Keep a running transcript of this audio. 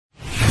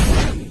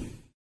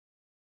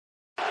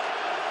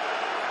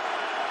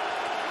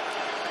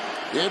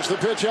It's the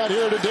pitch out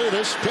here to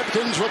Davis.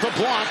 Pipkins with a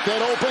block that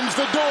opens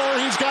the door.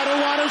 He's got a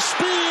lot of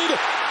speed.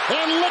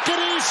 And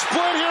lickety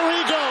split, here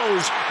he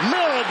goes.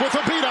 Merrick with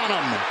a beat on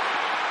him.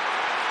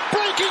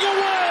 Breaking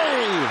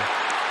away.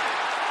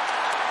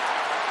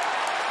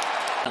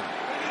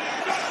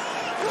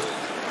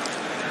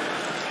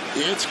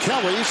 It's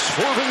Kelly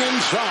swerving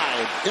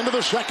inside into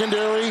the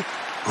secondary.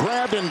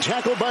 Grabbed and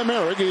tackled by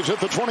Merrick. He's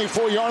at the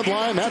 24-yard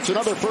line. That's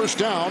another first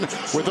down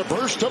with a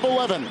burst of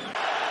 11.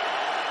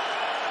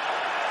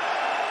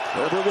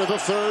 Herbert with a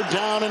third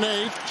down and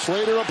 8.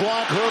 Slater a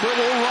block. Herbert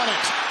will run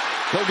it.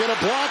 He'll get a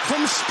block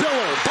from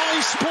Spiller by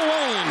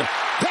Spillane.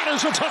 That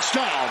is a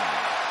touchdown.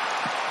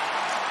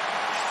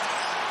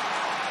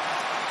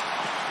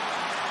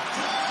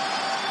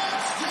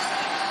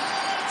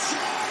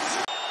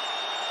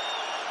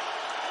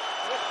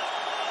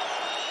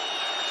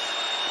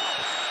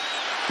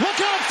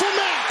 Look out for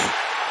Mack.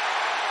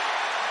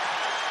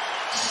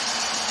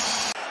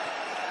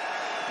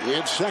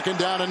 It's second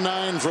down and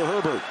 9 for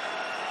Herbert.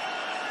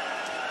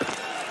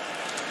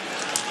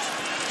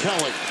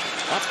 Kelly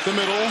up the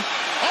middle.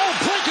 Oh,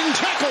 breaking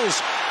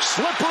tackles.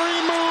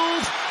 Slippery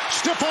move.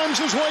 Stiff arms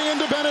his way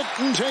into Bennett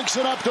and takes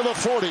it up to the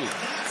 40.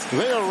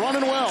 They are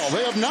running well.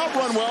 They have not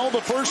run well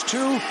the first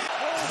two.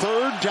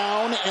 Third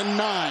down and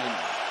 9.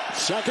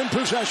 Second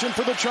possession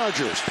for the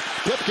Chargers.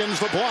 Pipkins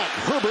the block.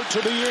 Herbert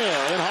to the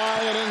air and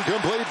high and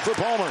incomplete for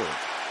Palmer.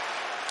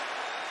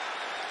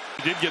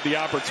 He did get the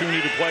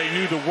opportunity to play.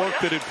 Knew the work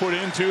that it put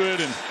into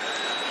it. And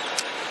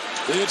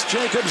it's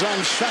Jacobs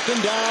on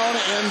second down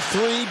and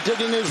 3,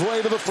 digging his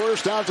way to the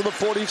first, out to the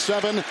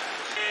 47.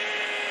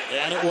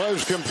 And it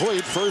was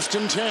complete, first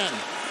and 10.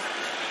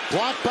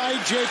 Blocked by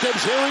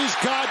Jacobs. Here he's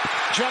got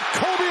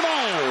Jakobi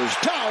Meyers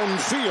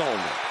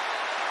downfield.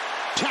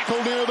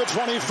 Tackled near the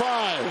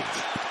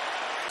 25.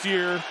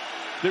 Year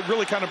that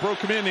really kind of broke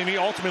him in, and he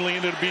ultimately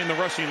ended up being the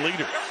rushing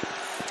leader.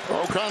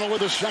 O'Connell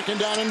with a second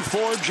down and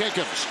 4.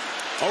 Jacobs.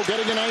 Oh,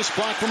 getting a nice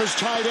block from his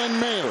tight end,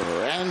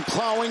 Mayer, and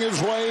plowing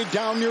his way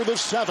down near the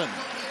 7.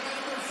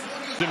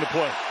 Into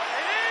play.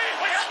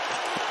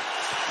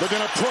 They're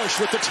going to push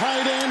with the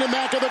tight end and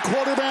back of the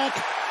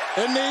quarterback.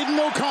 And Aiden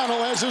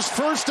O'Connell has his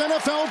first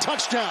NFL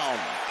touchdown.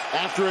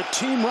 After a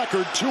team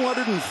record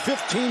 215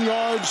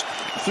 yards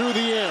through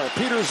the air.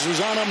 Peters is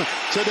on him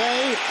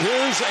today.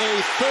 Here's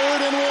a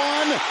 3rd and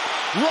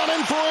 1.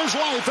 Running for his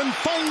life and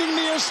finding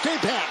the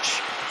escape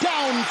hatch.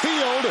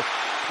 Downfield.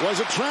 Was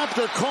it trapped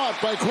or caught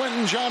by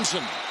Quentin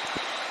Johnson?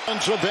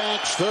 Defensive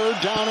backs,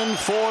 3rd down and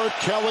 4.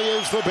 Kelly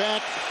is the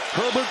back.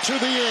 Herbert to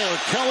the air.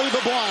 Kelly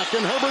the block.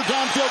 And Herbert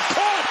downfield.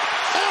 Caught!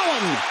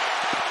 Allen!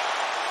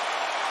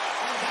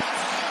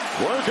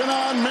 Working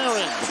on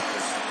Merrick.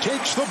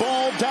 Takes the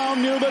ball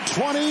down near the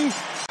 20.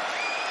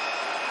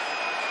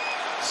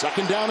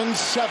 Second down and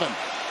 7.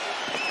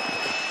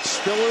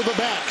 Spiller the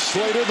back.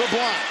 Slater the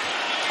block.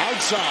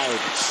 Outside.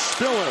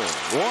 Spiller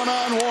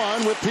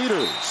one-on-one with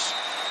Peters.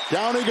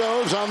 Down he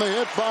goes on the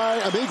hit by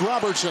Amik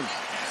Robertson.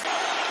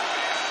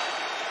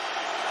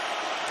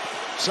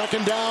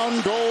 Second down,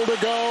 goal to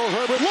go.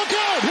 Herbert, look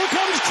out! Here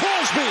comes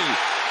Crosby.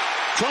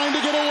 Trying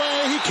to get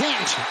away, he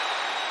can't.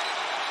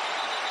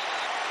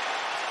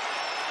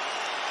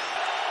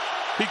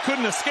 He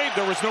couldn't escape.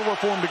 There was nowhere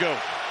for him to go.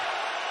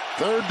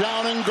 Third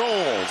down and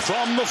goal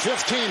from the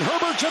 15.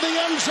 Herbert to the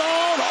end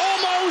zone.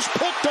 Almost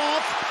picked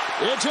off.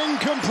 It's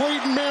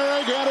incomplete.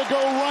 Merrick had to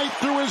go right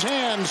through his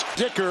hands.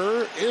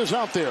 Dicker is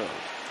out there.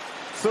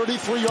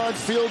 33-yard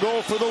field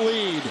goal for the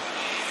lead.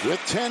 With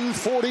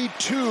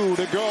 10:42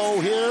 to go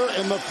here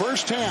in the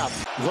first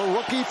half. The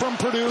rookie from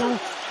Purdue.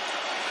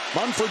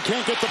 Munford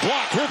can't get the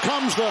block. Here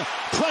comes the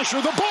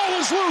pressure. The ball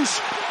is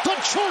loose. The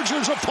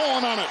Chargers have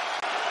fallen on it.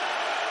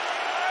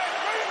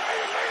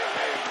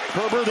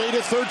 Herbert 8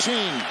 of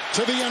 13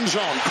 to the end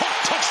zone.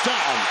 Caught,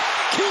 touchdown.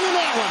 Keenan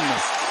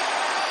Allen.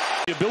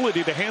 The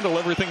ability to handle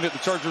everything that the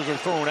Chargers are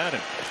throwing at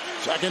him.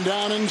 Second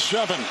down and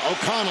 7.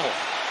 O'Connell.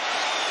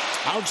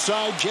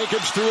 Outside,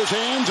 Jacobs through his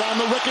hands on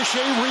the ricochet,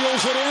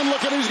 reels it in.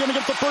 Look at it, he's going to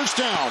get the first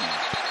down.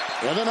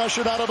 And then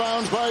ushered out of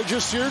bounds by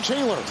Jasir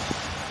Taylor.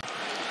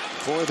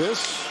 For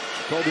this,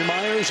 Jakobi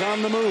Meyers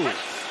on the move.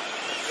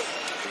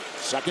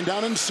 Second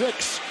down and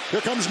 6. Here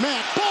comes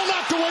Mack. Ball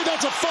knocked away,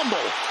 that's a fumble.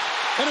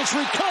 And it's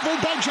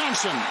recovered by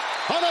Johnson.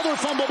 Another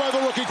fumble by the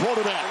rookie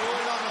quarterback.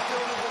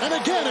 And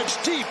again, it's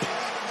deep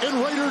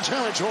in Raider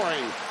territory.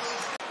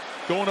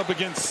 Going up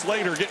against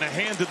Slater, getting a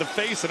hand to the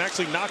face and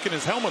actually knocking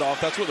his helmet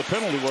off. That's what the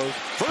penalty was.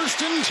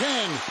 First and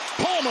 10.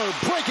 Palmer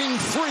breaking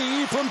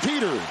free from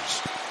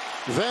Peters.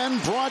 Then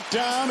brought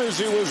down as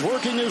he was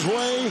working his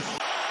way.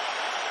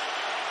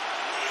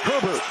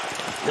 Herbert.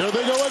 Here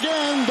they go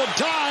again. The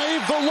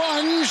dive, the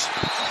lunge,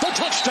 the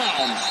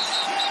touchdown.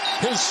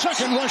 His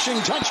second rushing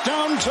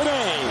touchdown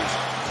today.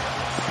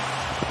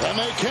 And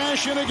they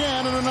cash in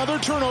again and another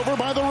turnover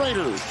by the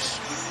Raiders.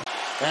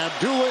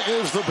 Abdullah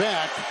is the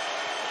back.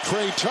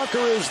 Trey Tucker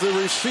is the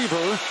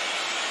receiver.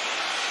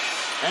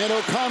 And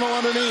O'Connell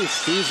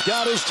underneath. He's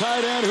got his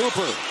tight end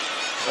Hooper.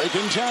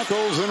 Breaking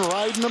tackles and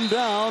riding them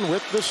down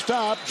with the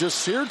stop.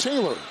 Jasir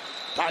Taylor.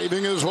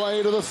 Diving his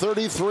way to the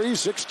 33,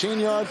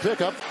 16-yard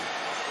pickup.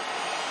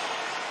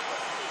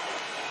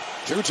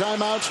 2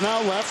 timeouts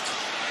now left.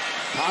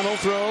 Connell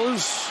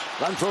throws.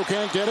 Renfro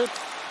can't get it.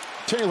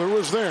 Taylor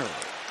was there.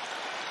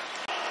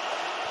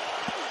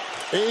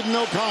 Aiden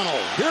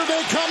O'Connell. Here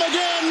they come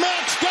again.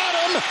 Max got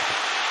him.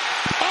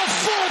 A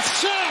 4th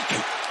sack.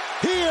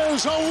 He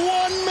is a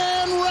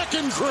one-man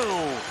wrecking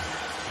crew.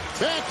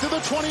 Back to the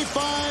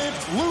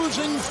 25.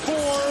 Losing 4.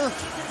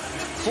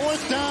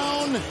 4th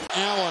down.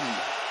 Allen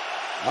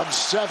of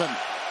 7.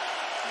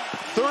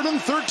 3rd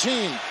and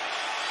 13.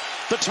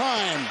 The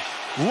time.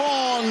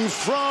 Long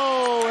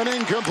throw and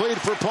incomplete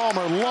for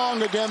Palmer.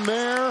 Long again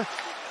there.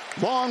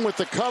 Long with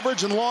the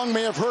coverage, and Long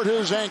may have hurt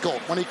his ankle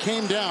when he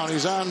came down.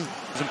 He's on.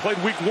 Hasn't played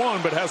week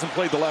 1, but hasn't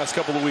played the last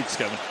couple of weeks,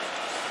 Kevin.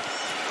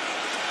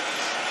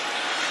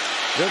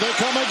 Here they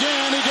come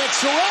again. He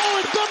gets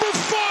at number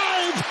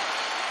 5.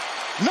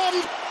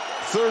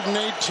 3rd and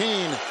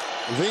 18.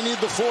 They need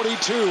the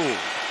 42.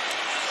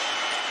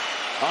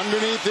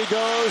 Underneath he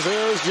goes.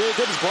 There's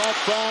Jacobs,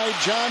 blocked by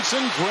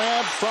Johnson.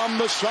 Grabbed from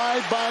the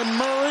side by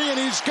Murray, and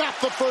he's got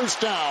the first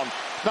down.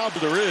 Now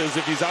there is,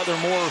 if he's out there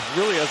more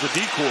really as a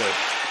decoy.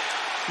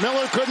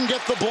 Miller couldn't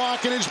get the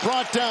block, and he's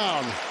brought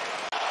down.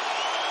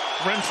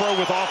 Renfro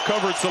with off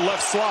coverage to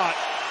left slot.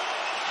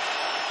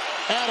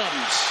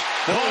 Adams.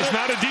 No, it's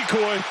not a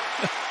decoy.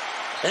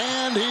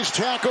 And he's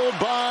tackled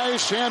by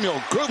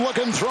Samuel.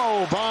 Good-looking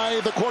throw by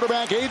the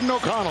quarterback, Aiden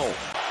O'Connell.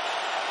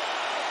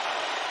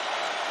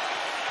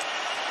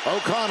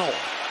 O'Connell.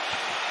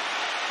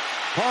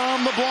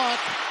 On the block.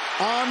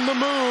 On the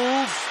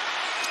move.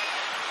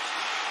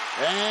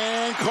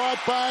 And caught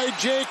by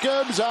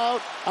Jacobs.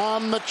 Out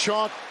on the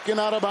chalk and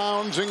out of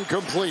bounds.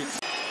 Incomplete.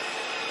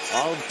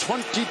 Of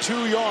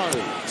 22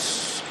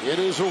 yards. It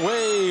is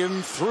away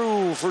and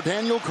through for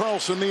Daniel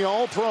Carlson, the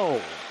All-Pro.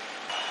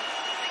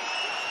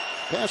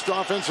 Past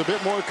offense a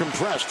bit more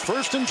compressed.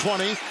 1st and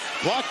 20.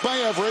 Blocked by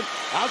Everett.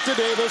 Out to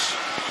Davis.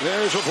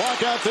 There's a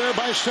block out there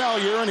by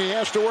Salyer, and he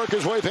has to work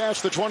his way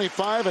past the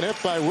 25 and hit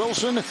by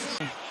Wilson.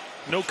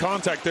 No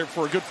contact there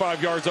for a good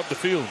 5 yards up the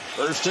field.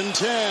 1st and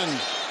 10.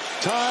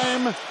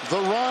 Time,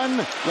 the run,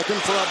 looking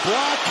for a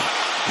block.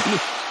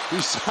 He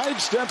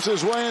sidesteps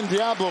his way, and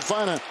Diablo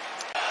finds it.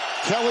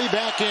 Kelly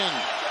back in.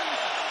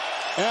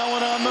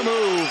 Allen on the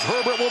move.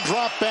 Herbert will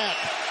drop back.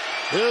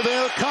 Here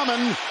they're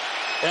coming.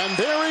 And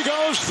there he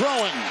goes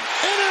throwing.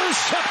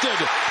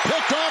 Intercepted.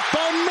 Picked off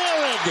by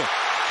Merrick.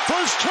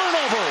 First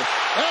turnover.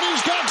 And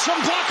he's got some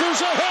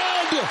blockers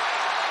ahead.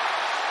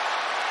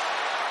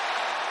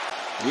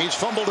 He's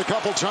fumbled a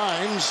couple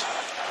times.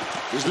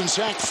 He's been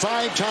sacked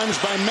 5 times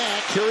by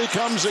Mack. Here he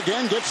comes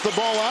again. Gets the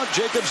ball out.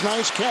 Jacobs,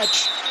 nice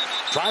catch.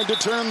 Tried to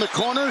turn the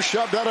corner.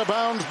 Shoved out of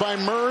bounds by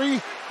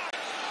Murray.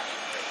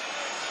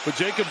 But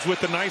Jacobs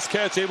with the nice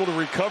catch, able to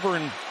recover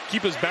and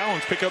keep his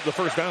balance, pick up the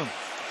first down.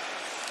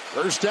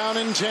 1st down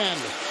and 10.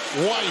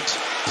 White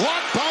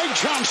blocked by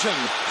Johnson.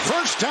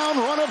 1st down,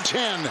 run of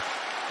 10.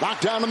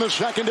 Knocked down in the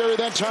secondary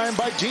that time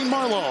by Dean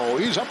Marlowe.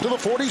 He's up to the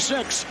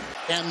 46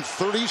 and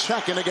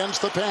 32nd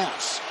against the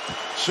pass.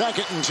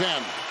 2nd and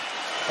 10.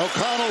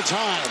 O'Connell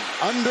time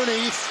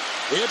underneath.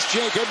 It's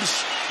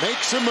Jacobs.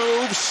 Makes a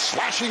move,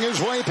 slashing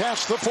his way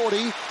past the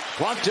 40.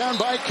 Brought down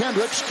by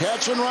Kendricks.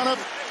 Catch and run it.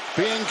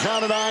 Being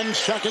counted on.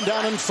 2nd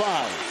down and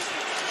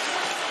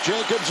 5.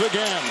 Jacobs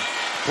again.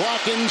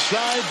 Block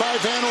inside by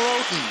Van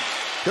Roten.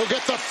 He'll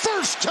get the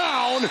first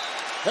down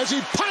as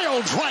he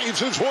pile drives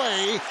his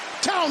way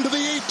down to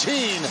the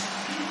 18.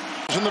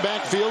 In the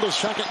backfield is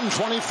 2nd and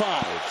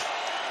 25.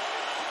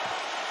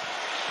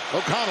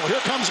 O'Connell, here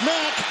comes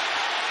Mack.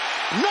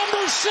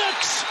 Number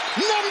 6.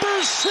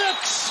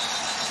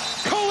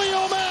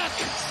 Khalil Mack.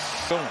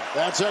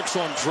 That's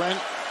excellent, Trent.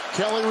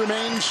 Kelly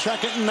remains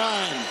 2nd and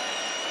 9.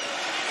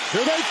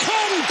 Here they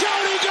come.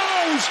 Down he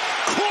goes.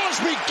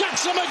 Crosby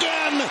gets him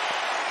again.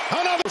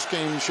 Another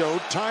game show,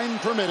 time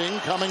permitting,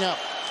 coming up.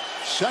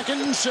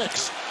 2nd and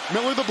 6.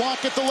 Miller the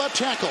block at the left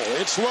tackle.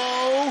 It's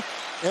low.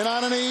 And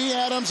on a knee,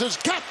 Adams has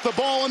got the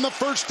ball in the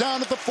first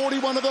down at the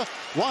 41 of the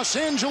Los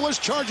Angeles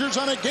Chargers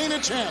on a gain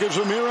of 10. Gives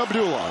Amir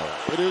Abdullah.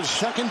 It is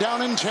 2nd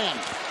down and 10.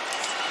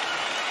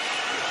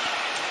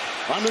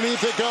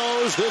 Underneath it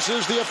goes. This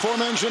is the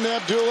aforementioned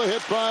Abdullah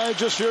hit by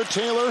Jasir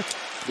Taylor.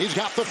 He's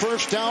got the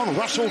first down.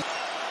 Russell.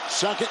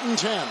 2nd and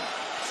 10.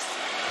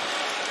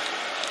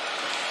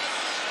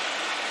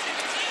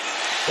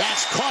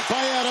 That's caught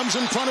by Adams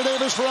in front of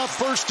Davis for a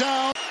first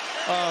down.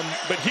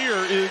 But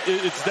here,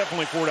 it's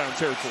definitely 4-down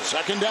territory.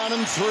 2nd down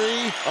and 3.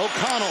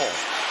 O'Connell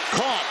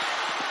caught.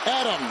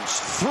 Adams,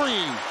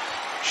 3.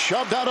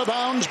 Shoved out of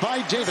bounds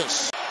by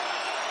Davis.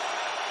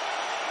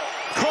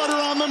 Carter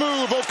on the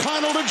move.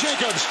 O'Connell to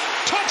Jacobs.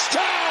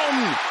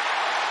 Touchdown!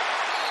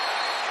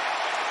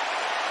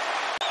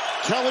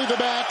 Kelly the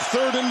back.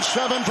 3rd and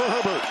 7 for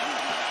Herbert.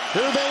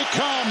 Here they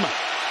come.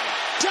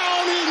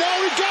 Downey. Now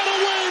he got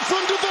away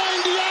from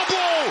Divine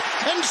Diablo.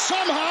 And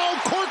somehow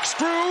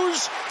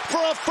corkscrews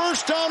for a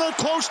first down or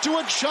close to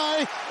it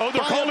shy. Oh,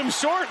 they're calling him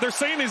short. They're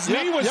saying his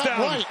knee was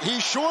down. Right.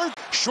 He's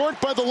short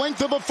by the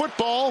length of a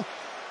football.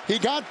 He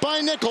got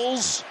by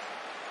Nichols.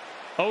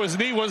 Oh, his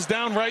knee was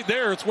down right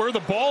there. It's where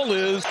the ball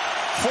is.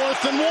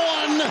 4th and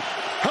 1.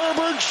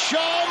 Herbert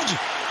shoved.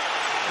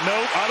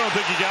 Nope, I don't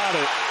think he got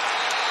it.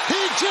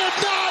 He did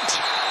not.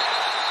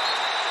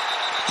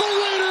 The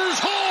Raiders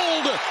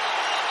hold.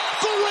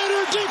 The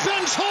Raider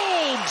defense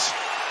holds.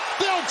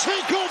 They'll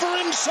take over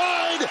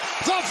inside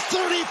the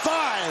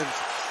 35.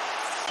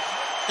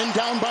 And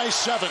down by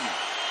 7.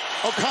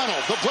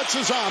 O'Connell, the blitz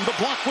is on. The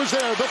block was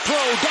there. The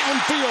throw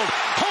downfield.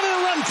 Hunter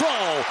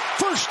Renfrow.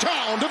 First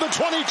down to the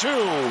 22.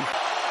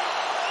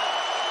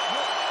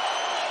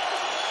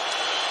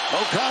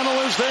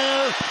 O'Connell is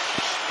there.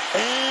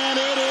 And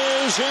it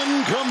is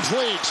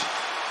incomplete.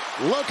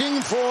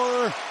 Looking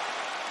for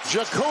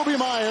Jakobi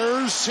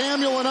Meyers,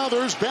 Samuel and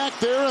others back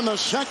there in the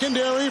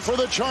secondary for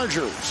the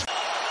Chargers.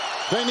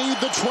 They need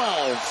the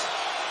 12.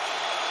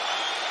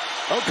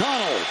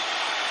 O'Connell.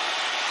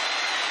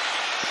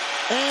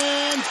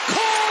 And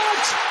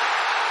caught!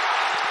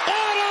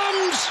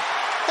 Adams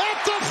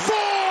at the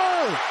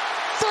 4!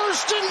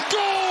 First and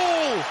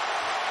goal!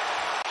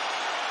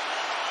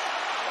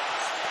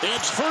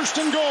 It's first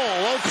and goal.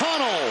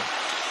 O'Connell.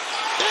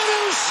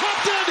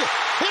 Intercepted!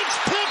 It's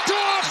picked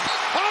off!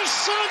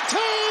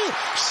 Asante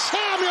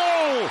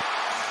Samuel!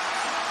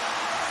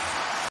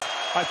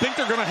 I think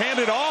they're going to hand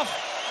it off.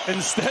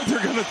 Instead,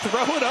 they're going to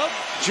throw it up.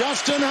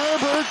 Justin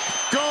Herbert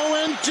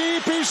going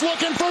deep. He's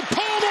looking for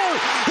Palmer.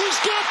 He's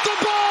got the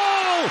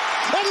ball.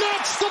 And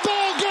that's the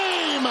ball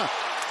game.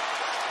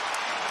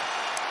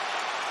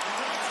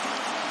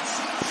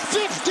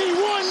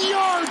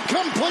 51-yard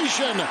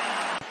completion.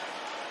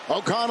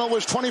 O'Connell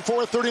was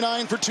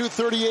 24-39 for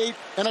 238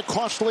 and a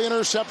costly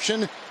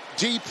interception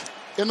deep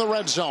in the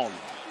red zone.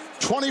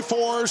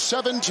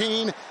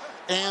 24-17,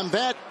 and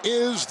that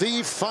is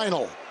the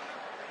final.